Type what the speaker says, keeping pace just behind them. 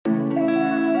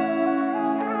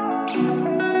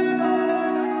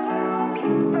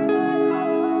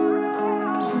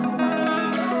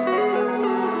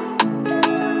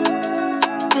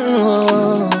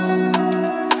Oh,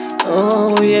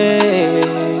 oh yeah.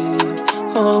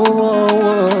 Oh, oh,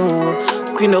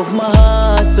 oh. Queen of my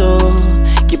heart, oh.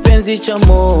 Kipenzi cha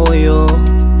moyo.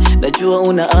 Najua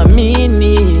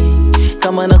unaamini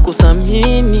kama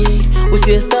nakusamini.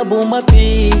 Usihesabu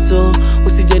mapito,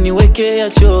 usijaniwekea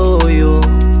choyo.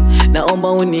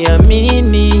 Naomba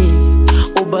uniamini,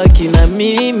 ubaki na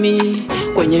mimi.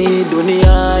 Kwenye hii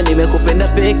dunia nimekupenda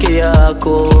peke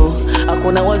yako,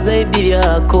 hakuna wa zaidi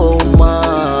yako ma.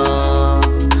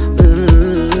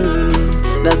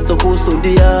 Na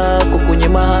sitokusudia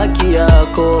kukunyima haki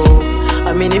yako,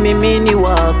 amini mimi ni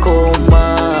wako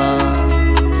ma.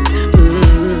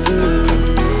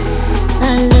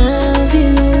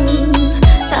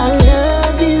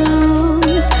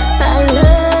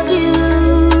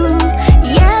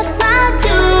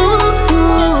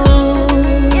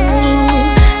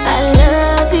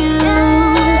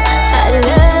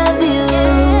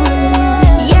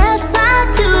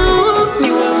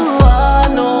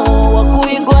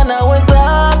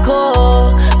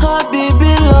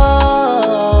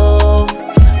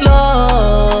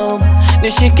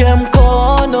 Nishike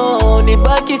mkono,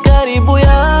 nibaki karibu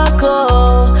yako,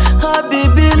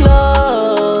 habibi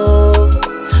love,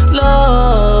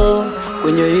 love.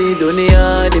 Kwenye hii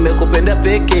dunia nimekupenda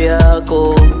peke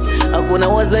yako, hakuna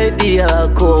wa zaidi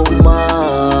yako ma.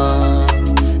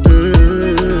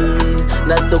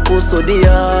 Na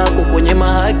sitokusudia kukunyima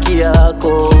haki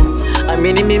yako,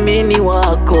 amini mimi ni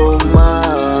wako ma.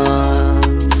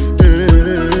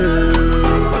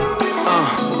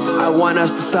 I want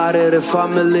us to start at a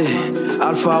family,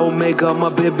 Alpha Omega, my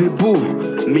baby boo.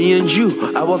 Me and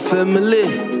you, our family.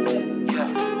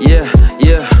 Yeah,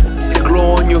 yeah. The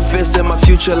glow on your face and my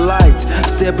future light.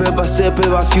 Step by step,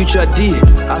 my future D.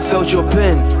 I felt your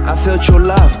pain, I felt your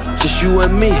love. Just you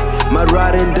and me, my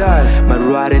ride and die. My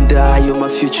ride and die, you're my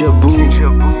future boo.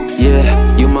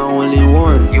 Yeah, you're my only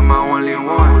one. You're my only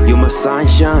one. You're my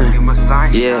sunshine. You're my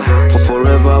sunshine. Yeah, for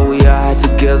forever we are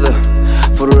together.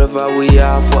 Forever we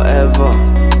are forever.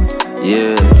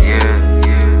 Yeah, yeah,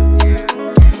 yeah, yeah.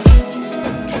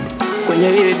 Kwenye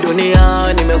hii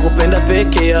dunia nimekupenda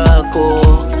peke yako,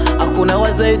 hakuna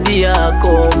wa zaidi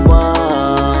yako ma.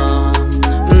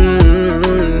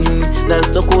 Na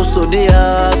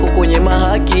sitokusudia kukunyima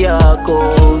haki yako,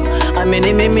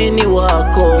 amini mimi ni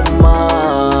wako ma.